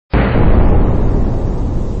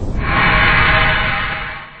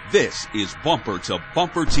This is Bumper to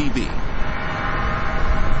Bumper TV.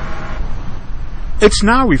 It's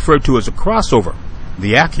now referred to as a crossover.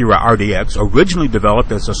 The Acura RDX, originally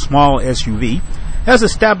developed as a small SUV, has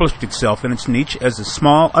established itself in its niche as a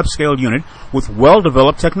small, upscale unit with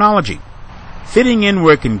well-developed technology. Fitting in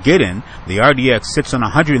where it can get in, the RDX sits on a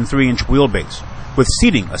 103-inch wheelbase, with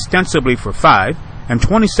seating ostensibly for 5 and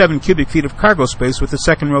 27 cubic feet of cargo space with the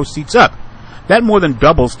second row seats up. That more than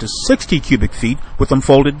doubles to 60 cubic feet with them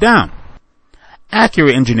folded down.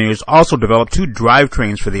 Acura engineers also developed 2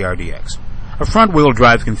 drivetrains for the RDX. A front-wheel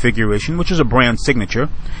drive configuration, which is a brand signature,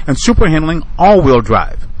 and super-handling all-wheel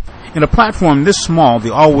drive. In a platform this small,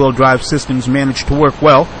 the all-wheel drive systems manage to work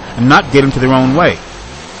well and not get into their own way.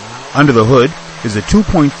 Under the hood is a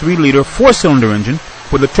 2.3-liter 4-cylinder engine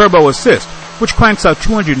with a turbo assist, which cranks out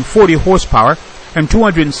 240 horsepower and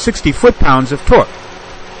 260 foot-pounds of torque.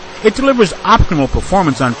 It delivers optimal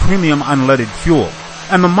performance on premium unleaded fuel,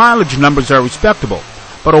 and the mileage numbers are respectable,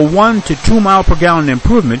 but a 1 to 2 mile per gallon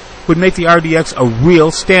improvement would make the RDX a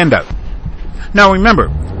real standout. Now remember,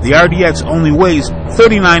 the RDX only weighs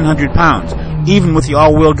 3,900 pounds, even with the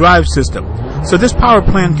all-wheel drive system, so this power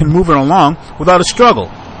plant can move it along without a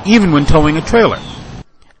struggle, even when towing a trailer.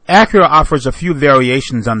 Acura offers a few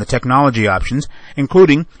variations on the technology options,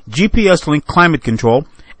 including GPS-linked climate control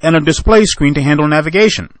and a display screen to handle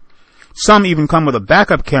navigation. Some even come with a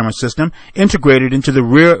backup camera system integrated into the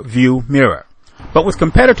rear view mirror. But with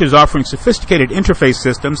competitors offering sophisticated interface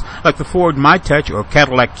systems like the Ford MyTouch or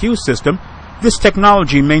Cadillac Q system, this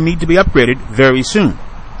technology may need to be upgraded very soon.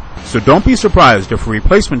 So don't be surprised if a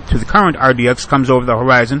replacement to the current RDX comes over the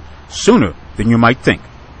horizon sooner than you might think.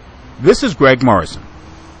 This is Greg Morrison.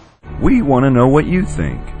 We want to know what you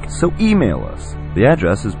think, so email us. The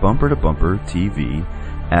address is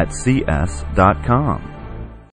bumpertobumpertv@cs.com.